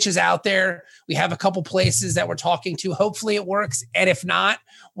that. The pitch is out there. We have a couple places that we're talking to. Hopefully it works. And if not,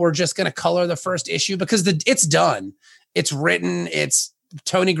 we're just going to color the first issue, because it's done. It's written.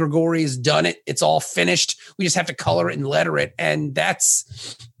 Tony Gregori has done it. It's all finished. We just have to color it and letter it. And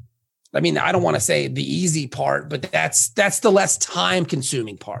that's, I mean, I don't want to say the easy part, but that's the less time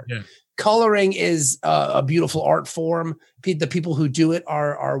consuming part. Yeah. Coloring is a beautiful art form. The people who do it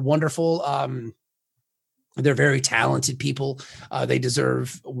are wonderful. They're very talented people. They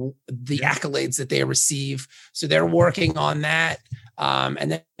deserve the accolades that they receive. So they're working on that.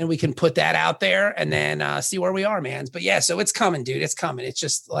 And then we can put that out there and then see where we are, man. But yeah, so it's coming, dude. It's coming. It's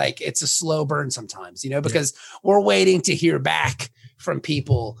just like, it's a slow burn sometimes, because we're waiting to hear back from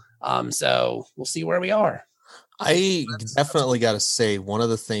people. So we'll see where we are. I definitely got to say, one of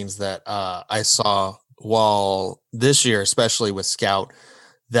the things that I saw while this year, especially with Scout,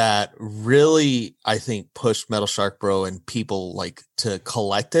 that really, I think, pushed Metal Shark Bro and people like to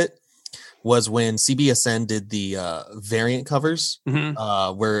collect it, was when CBSN did the variant covers,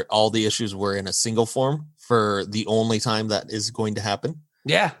 where all the issues were in a single form for the only time that is going to happen.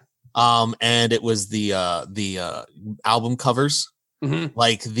 Yeah. And it was the album covers. Mm-hmm.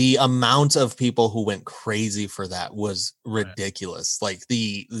 Like the amount of people who went crazy for that was ridiculous. Right.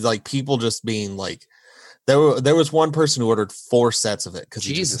 Like people just being like, there was one person who ordered 4 sets of it because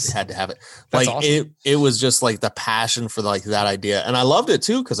he just had to have it. That's like awesome. It was just like the passion for like that idea, and I loved it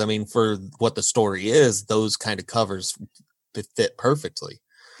too, because I mean, for what the story is, those kind of covers fit perfectly.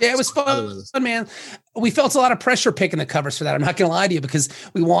 Yeah, it was fun, man. We felt a lot of pressure picking the covers for that. I'm not going to lie to you, because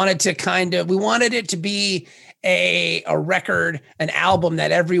we wanted it to be a record, an album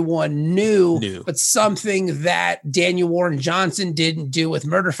that everyone knew, but something that Daniel Warren Johnson didn't do with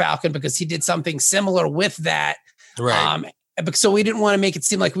Murder Falcon, because he did something similar with that. Right. So we didn't want to make it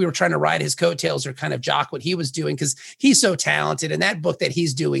seem like we were trying to ride his coattails or kind of jock what he was doing, because he's so talented. And that book that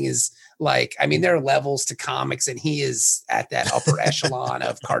he's doing is like, I mean, there are levels to comics, and he is at that upper echelon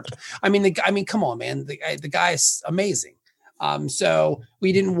of cartoon. I mean, come on, man. The guy's amazing. So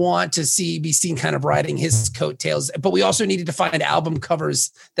we didn't want to be seen kind of riding his coattails, but we also needed to find album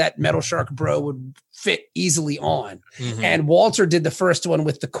covers that Metal Shark Bro would fit easily on. Mm-hmm. And Walter did the first one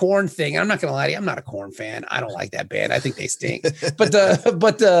with the Korn thing. And I'm not going to lie to you, I'm not a Korn fan. I don't like that band. I think they stink. But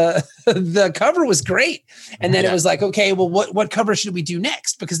the cover was great. And then it was like, okay, well, what cover should we do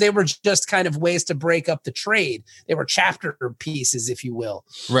next? Because they were just kind of ways to break up the trade. They were chapter pieces, if you will.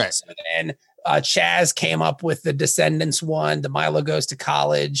 Right. So then Chaz came up with the Descendants one, the Milo Goes to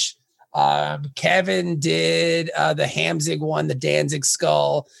College. Kevin did the Hamzig one, the Danzig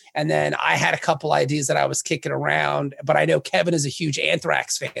Skull. And then I had a couple ideas that I was kicking around, but I know Kevin is a huge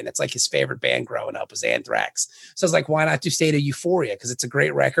Anthrax fan. It's like his favorite band growing up was Anthrax. So I was like, why not do State of Euphoria? Because it's a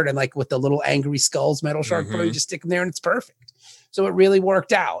great record. And like with the little angry skulls, Metal Shark Bro, you just stick them there and it's perfect. So it really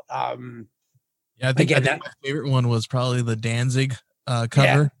worked out. Yeah, I think my favorite one was probably the Danzig cover.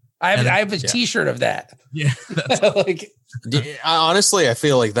 Yeah. I have a T-shirt of that. Yeah, honestly, I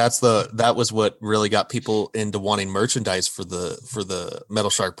feel like that was what really got people into wanting merchandise for the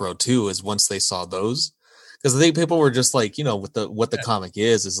Metal Shark Bro 2, is once they saw those, because I think people were just like, with what the comic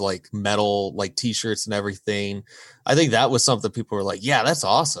is like metal, like T-shirts and everything. I think that was something people were like, yeah, that's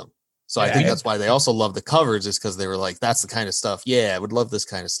awesome. So I think that's why they also love the covers, is because they were like, that's the kind of stuff. Yeah, I would love this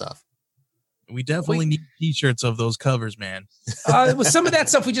kind of stuff. We definitely need t-shirts of those covers, man. With some of that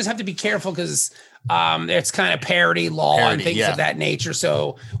stuff, we just have to be careful because it's kind of parody law and things of that nature.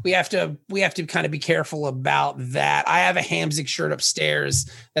 So we have to kind of be careful about that. I have a Hamzik shirt upstairs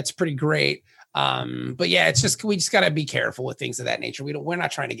that's pretty great. But yeah, we just got to be careful with things of that nature. We're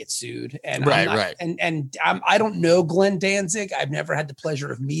not trying to get sued. And right. And I don't know Glenn Danzig. I've never had the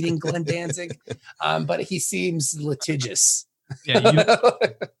pleasure of meeting Glenn Danzig, but he seems litigious. Yeah, you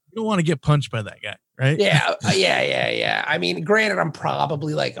don't want to get punched by that guy, right? Yeah. I mean, granted, I'm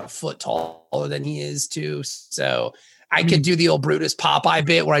probably like a foot taller than he is too, so I could do the old Brutus Popeye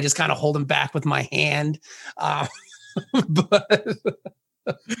bit where I just kind of hold him back with my hand. But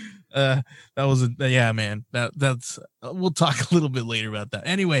that was man. That's we'll talk a little bit later about that.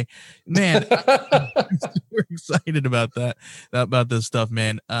 Anyway, man, I'm super excited about this stuff,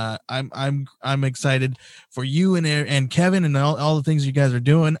 man. I'm excited for you and Kevin and all the things you guys are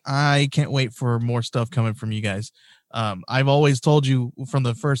doing. I can't wait for more stuff coming from you guys. I've always told you from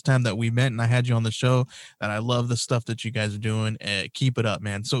the first time that we met and I had you on the show that I love the stuff that you guys are doing. Keep it up,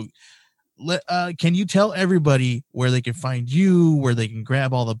 man. So can you tell everybody where they can find you, where they can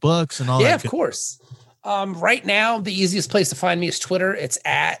grab all the books and all that? Yeah, of course. Right now, the easiest place to find me is Twitter. It's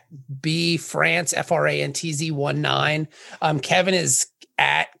at BFrantz, FRANTZ19. Kevin is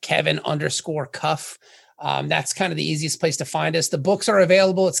at Kevin_Cuff. That's kind of the easiest place to find us. The books are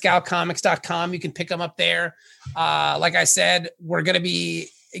available at scoutcomics.com. You can pick them up there. Like I said, we're going to be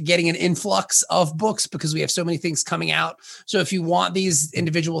getting an influx of books because we have so many things coming out. So if you want these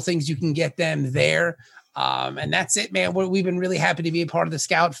individual things, you can get them there. And that's it, man. We've been really happy to be a part of the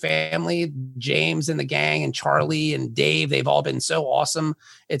Scout family. James and the gang and Charlie and Dave, they've all been so awesome.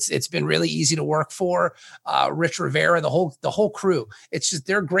 It's been really easy to work for. Rich Rivera, the whole crew. It's just,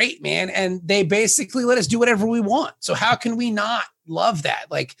 they're great, man. And they basically let us do whatever we want. So how can we not love that?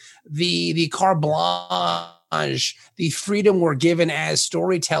 Like the carte blanche, the freedom we're given as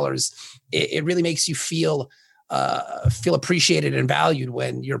storytellers, it really makes you feel appreciated and valued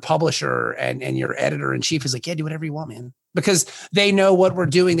when your publisher and your editor in chief is like, yeah, do whatever you want, man, because they know what we're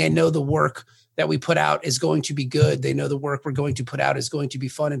doing. They know the work that we put out is going to be good. They know the work we're going to put out is going to be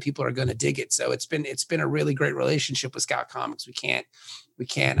fun and people are going to dig it. So it's been a really great relationship with Scout Comics. We can't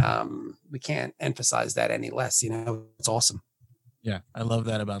emphasize that any less. You know, it's awesome. Yeah. I love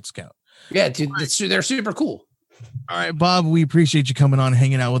that about Scout. Yeah, dude, they're super cool. All right, Bob, we appreciate you coming on,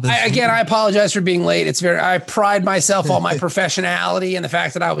 hanging out with us. I apologize for being late. I pride myself on my professionality, and the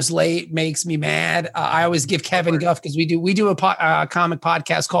fact that I was late makes me mad. I always give Kevin guff because we do a comic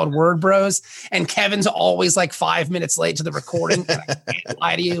podcast called Word Bros, and Kevin's always like 5 minutes late to the recording. And I can't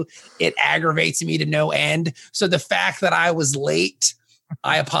lie to you, it aggravates me to no end. So the fact that I was late,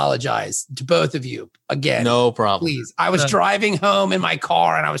 I apologize to both of you again. No problem. Please. I was driving home in my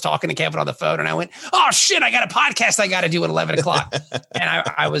car and I was talking to Kevin on the phone and I went, oh shit, I got a podcast I got to do at 11 o'clock. And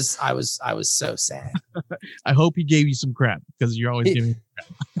I was so sad. I hope he gave you some crap because you're always giving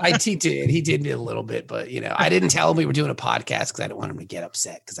crap. He did a little bit, but you know, I didn't tell him we were doing a podcast because I didn't want him to get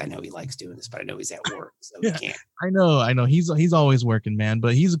upset because I know he likes doing this, but I know he's at work. So he can't. I know. He's always working, man,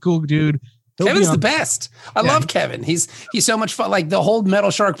 but he's a cool dude. Kevin's the best. I love Kevin. He's so much fun. Like the whole Metal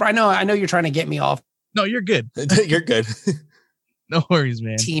Shark. I know you're trying to get me off. No, you're good. You're good. No worries,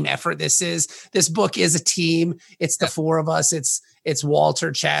 man. Team effort. This book is a team. It's the four of us. It's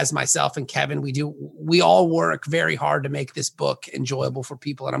Walter, Chaz, myself, and Kevin. We all work very hard to make this book enjoyable for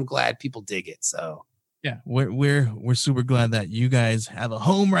people, and I'm glad people dig it. So yeah, we're super glad that you guys have a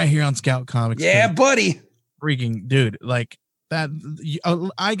home right here on Scout Comics. Yeah, buddy. Freaking dude, like that.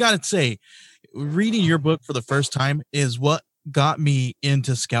 I gotta say, reading your book for the first time is what got me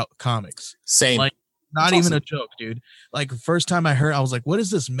into Scout Comics. Same. Like, not even a joke, dude. Like, first time I heard, I was like, what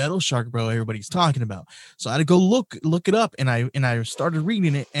is this Metal Shark Bro everybody's talking about? So I had to go look it up, and I started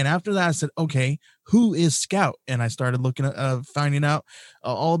reading it. And after that, I said, okay, who is Scout? And I started looking at finding out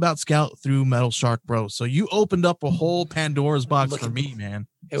all about Scout through Metal Shark Bro. So you opened up a whole Pandora's box for me, man.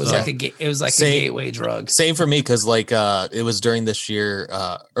 It was like a gateway drug. Same for me, because like it was during this year,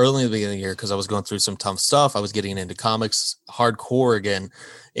 early in the beginning of the year, because I was going through some tough stuff. I was getting into comics hardcore again.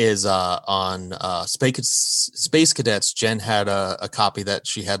 Is on Space Cadets. Jen had a copy that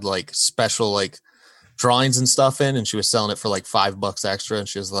she had like special like drawings and stuff in, and she was selling it for like $5 extra. And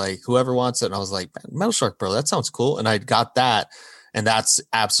she was like, "Whoever wants it?" And I was like, "Metal Shark Bro, that sounds cool." And I got that. And that's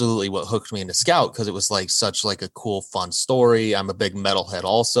absolutely what hooked me into Scout, because it was like such like a cool, fun story. I'm a big metalhead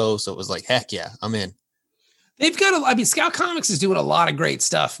also. So it was like, heck yeah, I'm in. They've got I mean, Scout Comics is doing a lot of great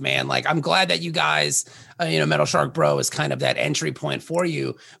stuff, man. Like, I'm glad that you guys, Metal Shark Bro is kind of that entry point for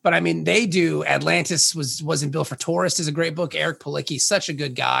you. But I mean, they do. Atlantis wasn't built for tourists is a great book. Eric Palicki, such a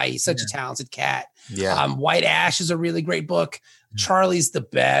good guy. He's such a talented cat. Yeah. White Ash is a really great book. Charlie's the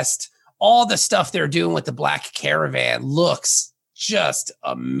best. All the stuff they're doing with the Black Caravan looks just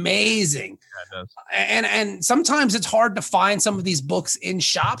amazing. Yeah, it does. And sometimes it's hard to find some of these books in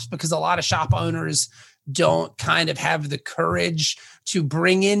shops because a lot of shop owners don't kind of have the courage to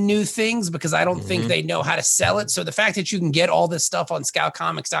bring in new things because I don't think they know how to sell it. So the fact that you can get all this stuff on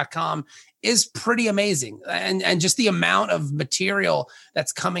scoutcomics.com is pretty amazing. And just the amount of material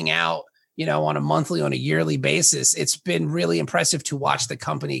that's coming out, on a monthly, on a yearly basis, it's been really impressive to watch the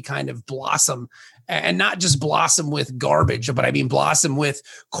company kind of blossom, and not just blossom with garbage, but I mean blossom with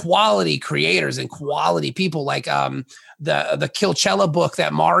quality creators and quality people like the Kilchella book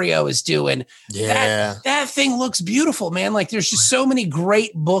that Mario is doing. Yeah. That thing looks beautiful, man. Like there's just so many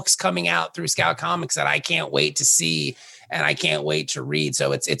great books coming out through Scout Comics that I can't wait to see and I can't wait to read.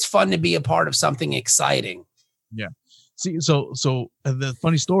 So it's fun to be a part of something exciting. Yeah. See, so the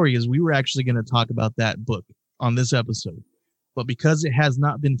funny story is we were actually going to talk about that book on this episode, but because it has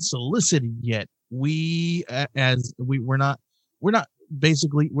not been solicited yet, we're not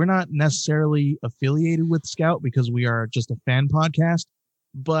necessarily affiliated with Scout because we are just a fan podcast,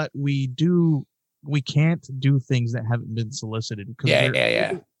 but we can't do things that haven't been solicited.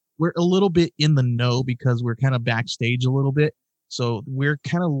 Yeah. We're a little bit in the know because we're kind of backstage a little bit. So we're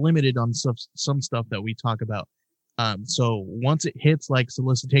kind of limited on some stuff that we talk about. So once it hits like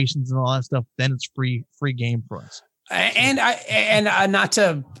solicitations and all that stuff, then it's free game for us. And not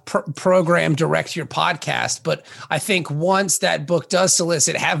to program direct your podcast, but I think once that book does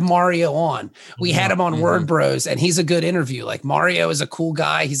solicit, have Mario on. We had him on Word Bros, and he's a good interview. Like Mario is a cool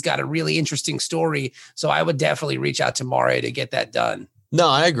guy. He's got a really interesting story. So I would definitely reach out to Mario to get that done. No,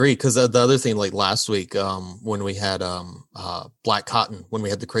 I agree. Because the other thing, like last week, when we had Black Cotton, when we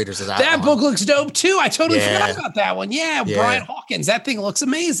had the creators of that book looks dope too. I totally forgot about that one. Yeah, Brian Hawkins. That thing looks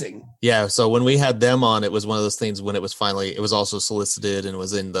amazing. Yeah. So when we had them on, it was one of those things when it was also solicited and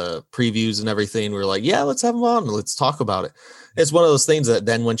was in the previews and everything. We were like, yeah, let's have them on. Let's talk about it. It's one of those things that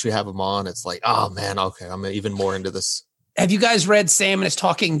then once you have them on, it's like, oh man, okay, I'm even more into this. Have you guys read Sam and His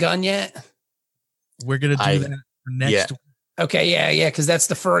Talking Gun yet? We're going to do that for next week. Okay, yeah, because that's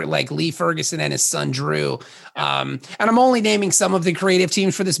the Lee Ferguson and his son Drew. And I'm only naming some of the creative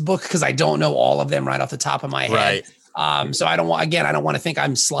teams for this book because I don't know all of them right off the top of my head. Right. So I don't want to think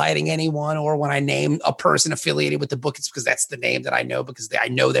I'm sliding anyone, or when I name a person affiliated with the book, it's because that's the name that I know because I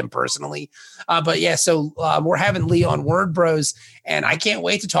know them personally. But yeah, so we're having Lee on Word Bros, and I can't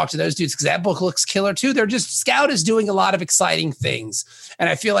wait to talk to those dudes because that book looks killer too. Scout is doing a lot of exciting things, and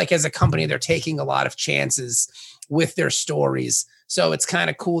I feel like as a company, they're taking a lot of chances with their stories. So it's kind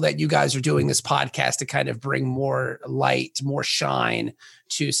of cool that you guys are doing this podcast to kind of bring more light, more shine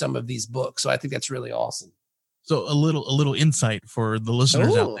to some of these books. So I think that's really awesome. So a little insight for the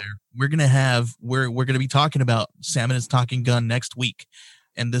listeners out there. We're going to be talking about Sam and His Talking Gun next week.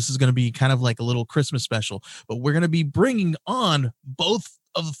 And this is going to be kind of like a little Christmas special, but we're going to be bringing on both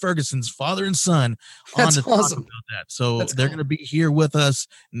of the Fergusons, father and son, on to talk about that. So they're going to be here with us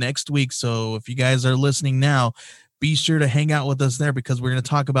next week. So if you guys are listening now, be sure to hang out with us there because we're going to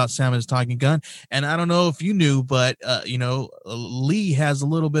talk about Sam and His Talking Gun. And I don't know if you knew, but Lee has a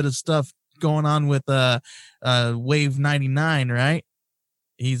little bit of stuff going on with Wave 99, right?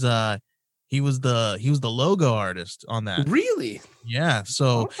 He was the logo artist on that. Really? Yeah.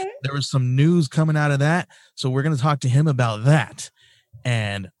 So there was some news coming out of that. So we're going to talk to him about that.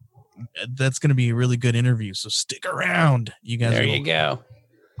 And that's going to be a really good interview. So stick around, you guys. There you go.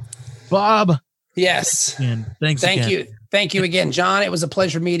 Bob. Yes. And thank you. Thank you again, John. It was a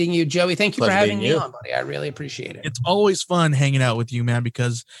pleasure meeting you. Joey, thank you for having me on, buddy. I really appreciate it. It's always fun hanging out with you, man,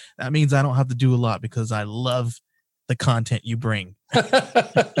 because that means I don't have to do a lot because I love the content you bring.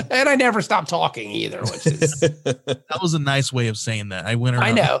 And I never stop talking either, which is that was a nice way of saying that. I went around.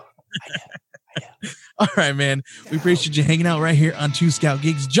 I know. All right, man. We appreciate you hanging out right here on Two Scout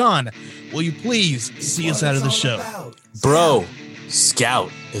Geeks. John, will you please see us out of the show? Bro,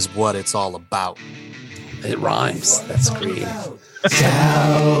 Scout is what it's all about. It rhymes. That's creative.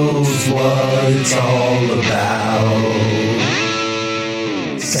 Scout's what it's all about.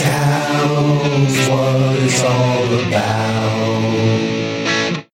 Scout's what it's all about.